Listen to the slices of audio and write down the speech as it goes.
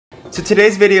So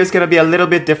today's video is going to be a little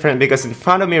bit different because in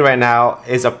front of me right now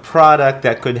is a product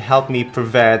that could help me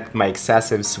prevent my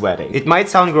excessive sweating. It might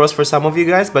sound gross for some of you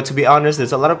guys, but to be honest,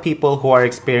 there's a lot of people who are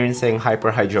experiencing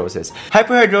hyperhidrosis.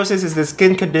 Hyperhidrosis is the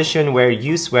skin condition where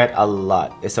you sweat a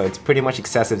lot. So it's pretty much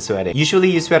excessive sweating. Usually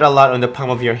you sweat a lot on the palm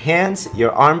of your hands,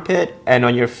 your armpit, and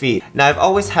on your feet. Now I've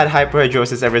always had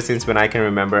hyperhidrosis ever since when I can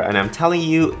remember, and I'm telling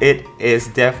you, it is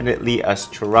definitely a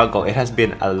struggle. It has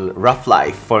been a rough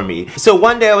life for me. So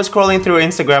one day I was scrolling through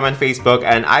Instagram and Facebook,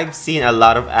 and I've seen a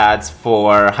lot of ads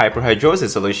for hyperhidrosis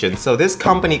solutions. So this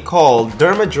company called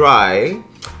Dermadry,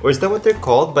 or is that what they're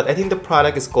called? But I think the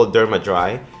product is called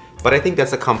Dermadry. But I think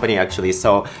that's a company actually.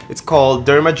 So it's called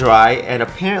Dermadry, and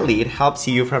apparently it helps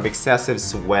you from excessive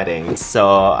sweating. So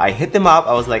I hit them up.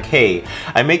 I was like, hey,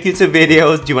 I make YouTube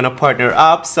videos. Do you want to partner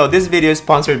up? So this video is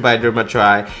sponsored by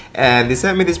Dermadry, and they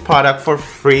sent me this product for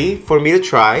free for me to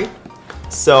try.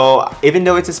 So even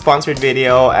though it's a sponsored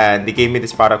video and they gave me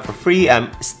this product for free,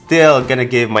 I'm still gonna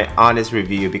give my honest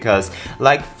review because,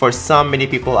 like for many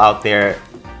people out there,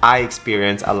 I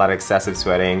experience a lot of excessive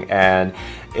sweating, and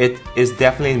it is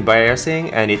definitely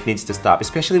embarrassing and it needs to stop,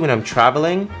 especially when I'm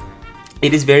traveling.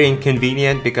 It is very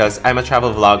inconvenient because I'm a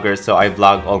travel vlogger, so I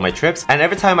vlog all my trips, and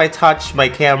every time I touch my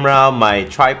camera, my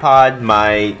tripod,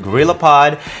 my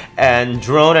GorillaPod, and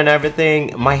drone and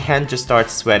everything, my hand just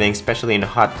starts sweating, especially in a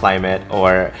hot climate,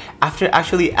 or after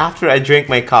I drink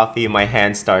my coffee, my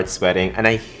hand starts sweating, and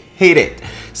I hate it.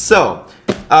 So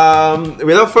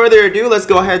without further ado, let's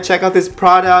go ahead and check out this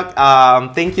product.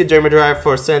 Thank you Dermadry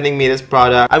for sending me this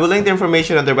product. I will link the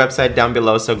information on their website down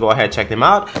below, so go ahead, check them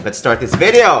out. Let's start this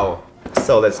video.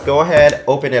 So let's go ahead,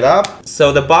 open it up.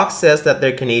 So the box says that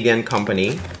they're a Canadian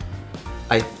company.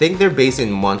 I think they're based in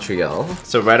Montreal.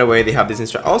 So right away they have this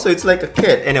instruction. Also, it's like a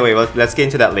kit. Anyway, well, let's get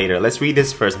into that later. Let's read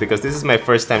this first because this is my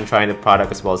first time trying the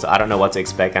product as well. So I don't know what to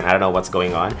expect and I don't know what's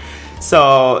going on.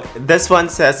 So this one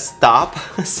says stop.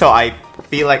 So I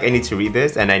feel like I need to read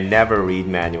this, and I never read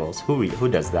manuals. Who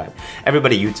does that?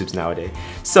 Everybody YouTubes nowadays.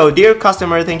 So dear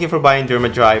customer, thank you for buying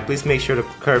Dermadry. Please make sure to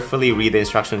carefully read the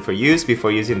instruction for use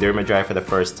before using Dermadry for the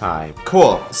first time.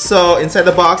 Cool. So inside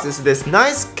the box is this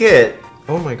nice kit.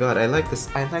 Oh my god, I like this.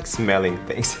 I like smelling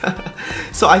things.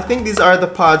 So I think these are the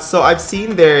pods. So I've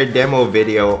seen their demo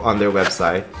video on their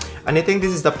website, and I think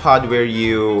this is the pod where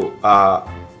you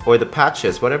or the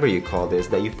patches, whatever you call this,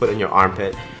 that you put on your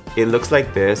armpit. It looks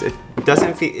like this. It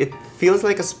doesn't feel, it feels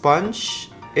like a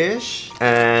sponge-ish.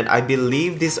 And I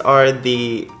believe these are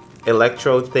the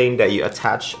electrode thing that you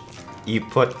attach, you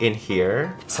put in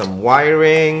here. Some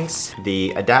wirings,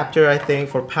 the adapter I think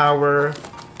for power,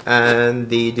 and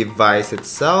the device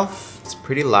itself. It's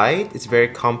pretty light, it's very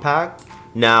compact.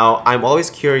 Now, I'm always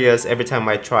curious every time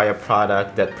I try a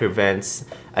product that prevents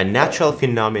a natural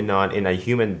phenomenon in a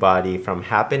human body from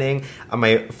happening.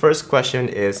 My first question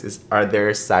is are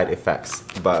there side effects?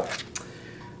 But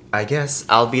I guess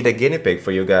I'll be the guinea pig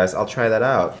for you guys. I'll try that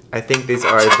out. I think these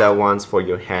are the ones for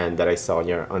your hand that I saw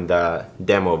on the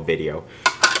demo video.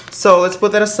 So let's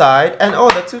put that aside. And oh,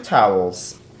 the 2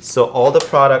 towels. So all the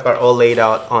product are all laid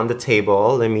out on the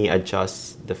table. Let me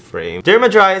adjust the frame.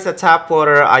 Dermadry is a tap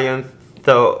water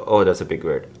that's a big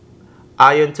word.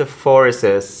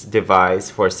 Iontophoresis device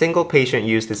for single patient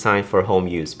use designed for home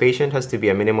use. Patient has to be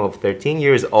a minimum of 13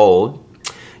 years old.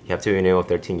 You have to be a minimum of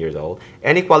 13 years old.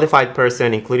 Any qualified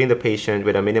person, including the patient,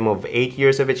 with a minimum of 8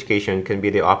 years of education can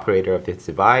be the operator of this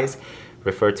device.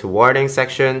 Refer to warning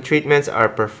section. Treatments are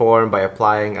performed by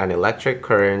applying an electric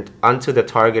current onto the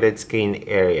targeted skin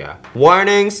area.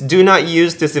 Warnings: do not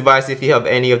use this device if you have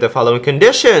any of the following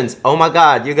conditions. Oh my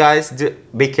god, you guys,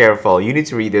 be careful. You need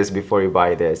to read this before you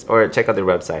buy this, or check out their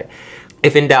website.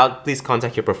 If in doubt, please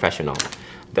contact your professional.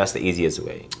 That's the easiest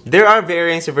way. There are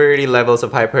varying severity levels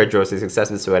of hyperhidrosis,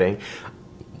 excessive sweating.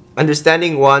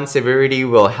 Understanding one's severity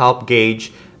will help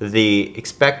gauge the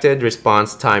expected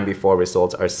response time before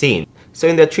results are seen. So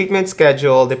in the treatment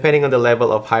schedule, depending on the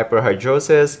level of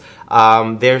hyperhidrosis,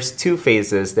 there's 2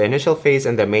 phases, the initial phase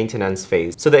and the maintenance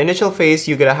phase. So the initial phase,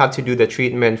 you're gonna have to do the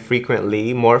treatment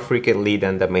frequently, more frequently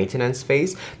than the maintenance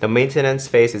phase. The maintenance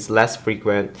phase is less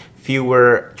frequent,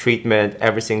 fewer treatment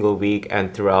every single week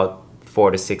and throughout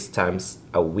 4 to 6 times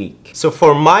a week. So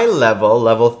for my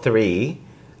level 3,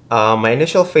 my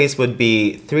initial phase would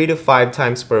be 3 to 5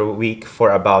 times per week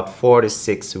for about 4 to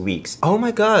 6 weeks. Oh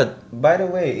my god, by the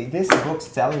way, this book's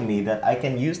telling me that I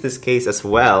can use this case as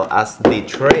well as the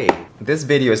tray. This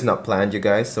video is not planned, you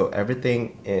guys, so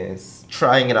everything is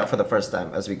trying it out for the first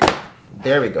time as we go.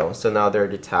 There we go, so now they're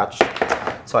detached.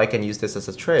 So I can use this as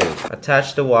a tray.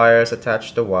 Attach the wires,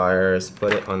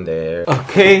 put it on there.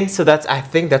 Okay, so I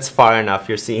think that's far enough.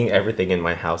 You're seeing everything in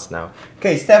my house now.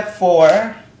 Okay, step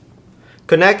 4.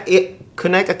 Connect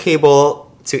a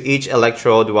cable to each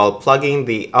electrode while plugging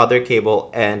the other cable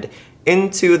end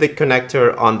into the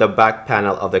connector on the back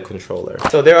panel of the controller.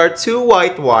 So there are two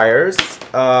white wires.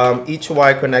 Each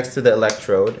wire connects to the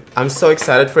electrode. I'm so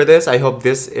excited for this. I hope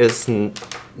this is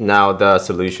now the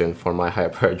solution for my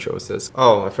hyperhidrosis.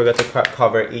 Oh, I forgot to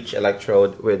cover each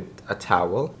electrode with a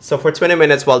towel. So for 20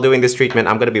 minutes while doing this treatment,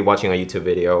 I'm gonna be watching a YouTube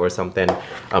video or something,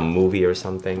 a movie or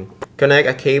something. Connect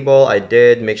a cable, I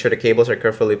did. Make sure the cables are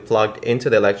carefully plugged into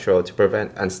the electrode to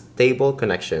prevent unstable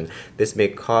connection. This may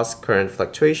cause current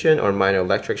fluctuation or minor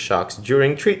electric shocks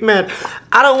during treatment.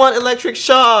 I don't want electric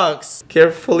shocks!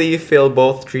 Carefully fill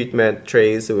both treatment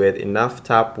trays with enough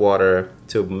tap water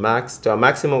to a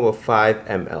maximum of 5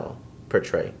 ml per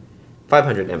tray.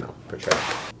 500 ml per tray.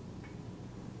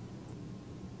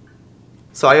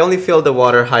 So I only filled the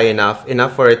water high enough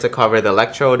for it to cover the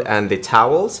electrode and the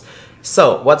towels.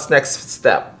 So what's next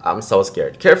step? I'm so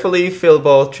scared. Carefully fill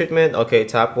both treatment. Okay,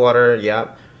 tap water,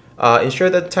 yeah. Ensure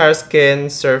that the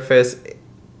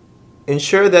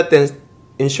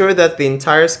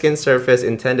entire skin surface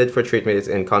intended for treatment is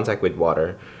in contact with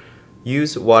water.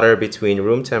 Use water between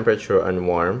room temperature and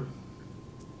warm.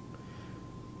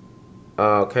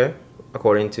 Okay,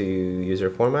 according to user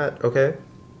format, okay.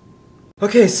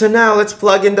 Okay, so now let's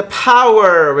plug in the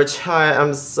power, which I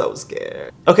am so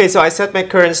scared. Okay, so I set my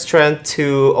current strength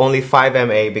to only 5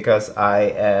 mA because I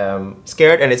am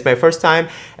scared and it's my first time,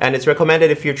 and it's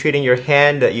recommended if you're treating your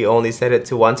hand that you only set it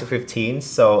to 1 to 15.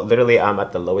 So literally I'm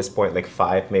at the lowest point, like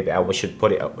 5. Maybe I should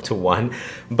put it up to 1.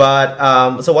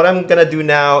 But so what I'm gonna do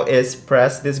now is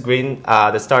press this green,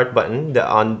 the start button,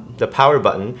 on the power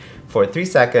button for 3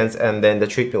 seconds, and then the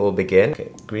treatment will begin.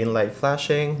 Okay, green light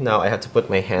flashing. Now I have to put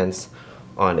my hands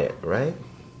on it, right?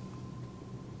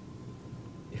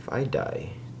 If I die.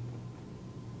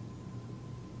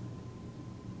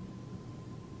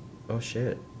 Oh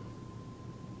shit.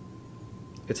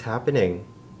 It's happening.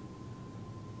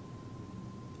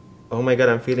 Oh my god,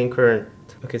 I'm feeling current.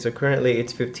 Okay, so currently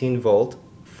it's 15 volt,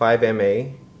 5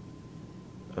 mA.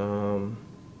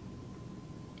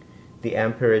 The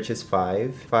amperage is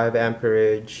 5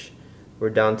 amperage. We're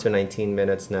down to 19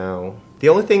 minutes now. The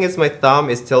only thing is my thumb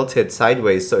is tilted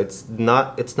sideways, so it's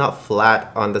not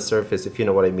flat on the surface, if you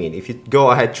know what I mean. If you go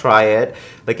ahead, try it.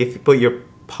 Like if you put your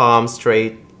palm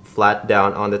straight, flat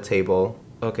down on the table.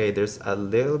 Okay, there's a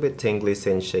little bit tingly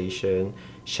sensation.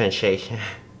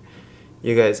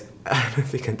 You guys, I don't know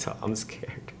if you can tell, I'm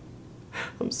scared.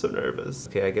 I'm so nervous.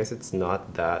 Okay, I guess it's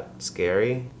not that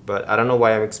scary, but I don't know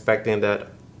why I'm expecting that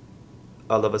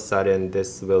all of a sudden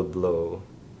this will blow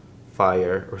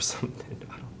fire or something.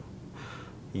 I don't know.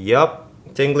 Yup,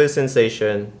 tingly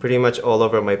sensation pretty much all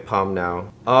over my palm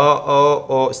now.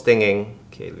 Oh, stinging.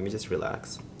 Okay, let me just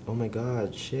relax. Oh my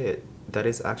god, shit. That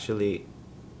is actually,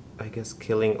 I guess,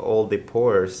 killing all the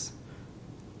pores.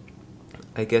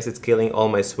 I guess it's killing all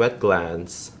my sweat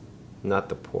glands, not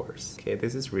the pores. Okay,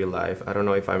 this is real life. I don't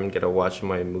know if I'm gonna watch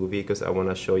my movie because I want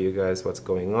to show you guys what's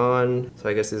going on. So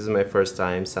I guess this is my first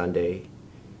time, Sunday.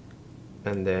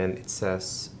 And then it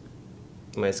says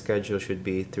my schedule should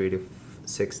be 3 to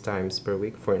 6 times per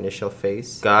week for initial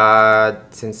phase.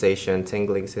 God, sensation,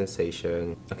 tingling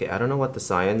sensation. Okay, I don't know what the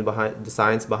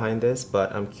science behind this,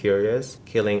 but I'm curious.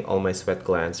 Killing all my sweat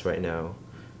glands right now.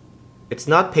 It's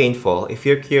not painful. If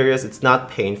you're curious, it's not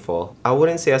painful. I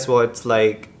wouldn't say as well, it's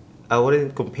like, I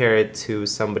wouldn't compare it to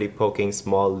somebody poking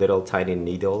small little tiny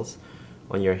needles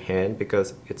on your hand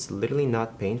because it's literally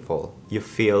not painful. You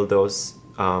feel those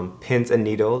pins and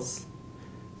needles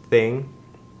thing.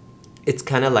 It's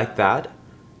kind of like that,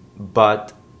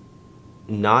 but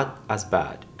not as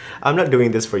bad. I'm not doing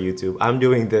this for YouTube. I'm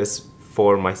doing this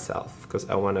for myself because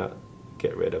I want to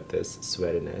get rid of this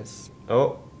sweatiness.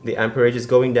 Oh, the amperage is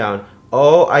going down.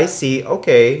 Oh, I see.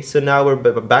 Okay, so now we're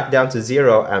back down to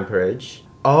 0 amperage.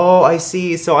 Oh, I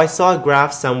see. So I saw a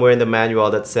graph somewhere in the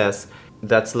manual that says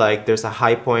that's like there's a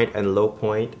high point and low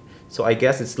point. So I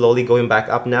guess it's slowly going back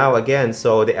up now again.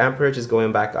 So the amperage is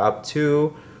going back up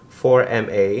to 4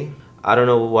 mA. I don't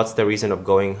know what's the reason of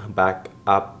going back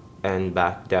up and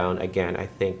back down again. I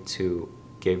think to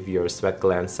give your sweat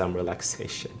glands some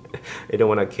relaxation. You don't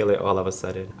want to kill it all of a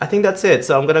sudden. I think that's it.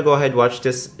 So I'm gonna go ahead and watch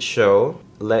this show,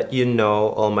 let you know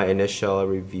all my initial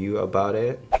review about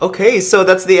it. Okay, so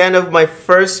that's the end of my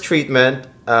first treatment.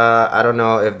 I don't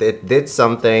know if it did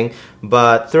something,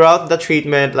 but throughout the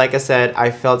treatment, like I said, I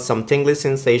felt some tingly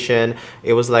sensation.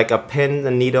 It was like a pin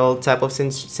and needle type of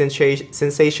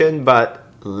sensation, but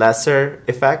lesser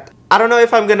effect. I don't know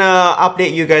if I'm gonna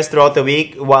update you guys throughout the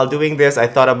week. While doing this, I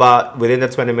thought about, within the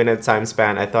 20-minute time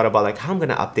span, I thought about like how I'm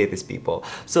gonna update these people.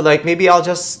 So like maybe I'll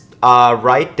just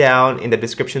write down in the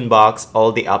description box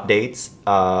all the updates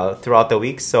throughout the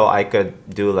week, so I could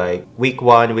do like week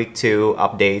 1, week 2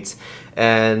 updates.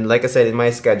 And like I said, in my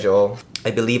schedule,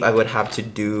 I believe I would have to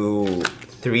do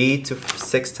 3 to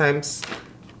 5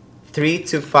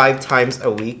 times a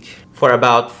week for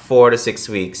about 4 to 6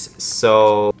 weeks.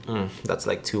 So that's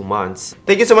like 2 months.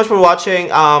 Thank you so much for watching.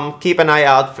 Keep an eye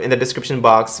out in the description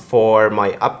box for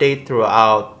my update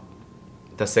throughout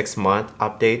the 6-month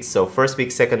updates. So first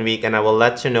week, second week, and I will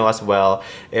let you know as well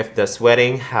if the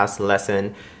sweating has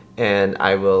lessened, and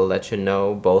I will let you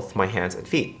know both my hands and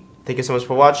feet. Thank you so much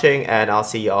for watching, and I'll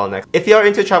see you all next. If you're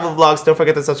into travel vlogs, don't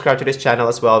forget to subscribe to this channel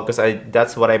as well, because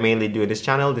that's what I mainly do in this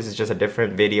channel. This is just a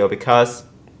different video because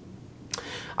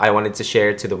I wanted to share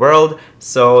it to the world.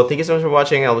 So thank you so much for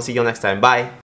watching. I will see you all next time. Bye.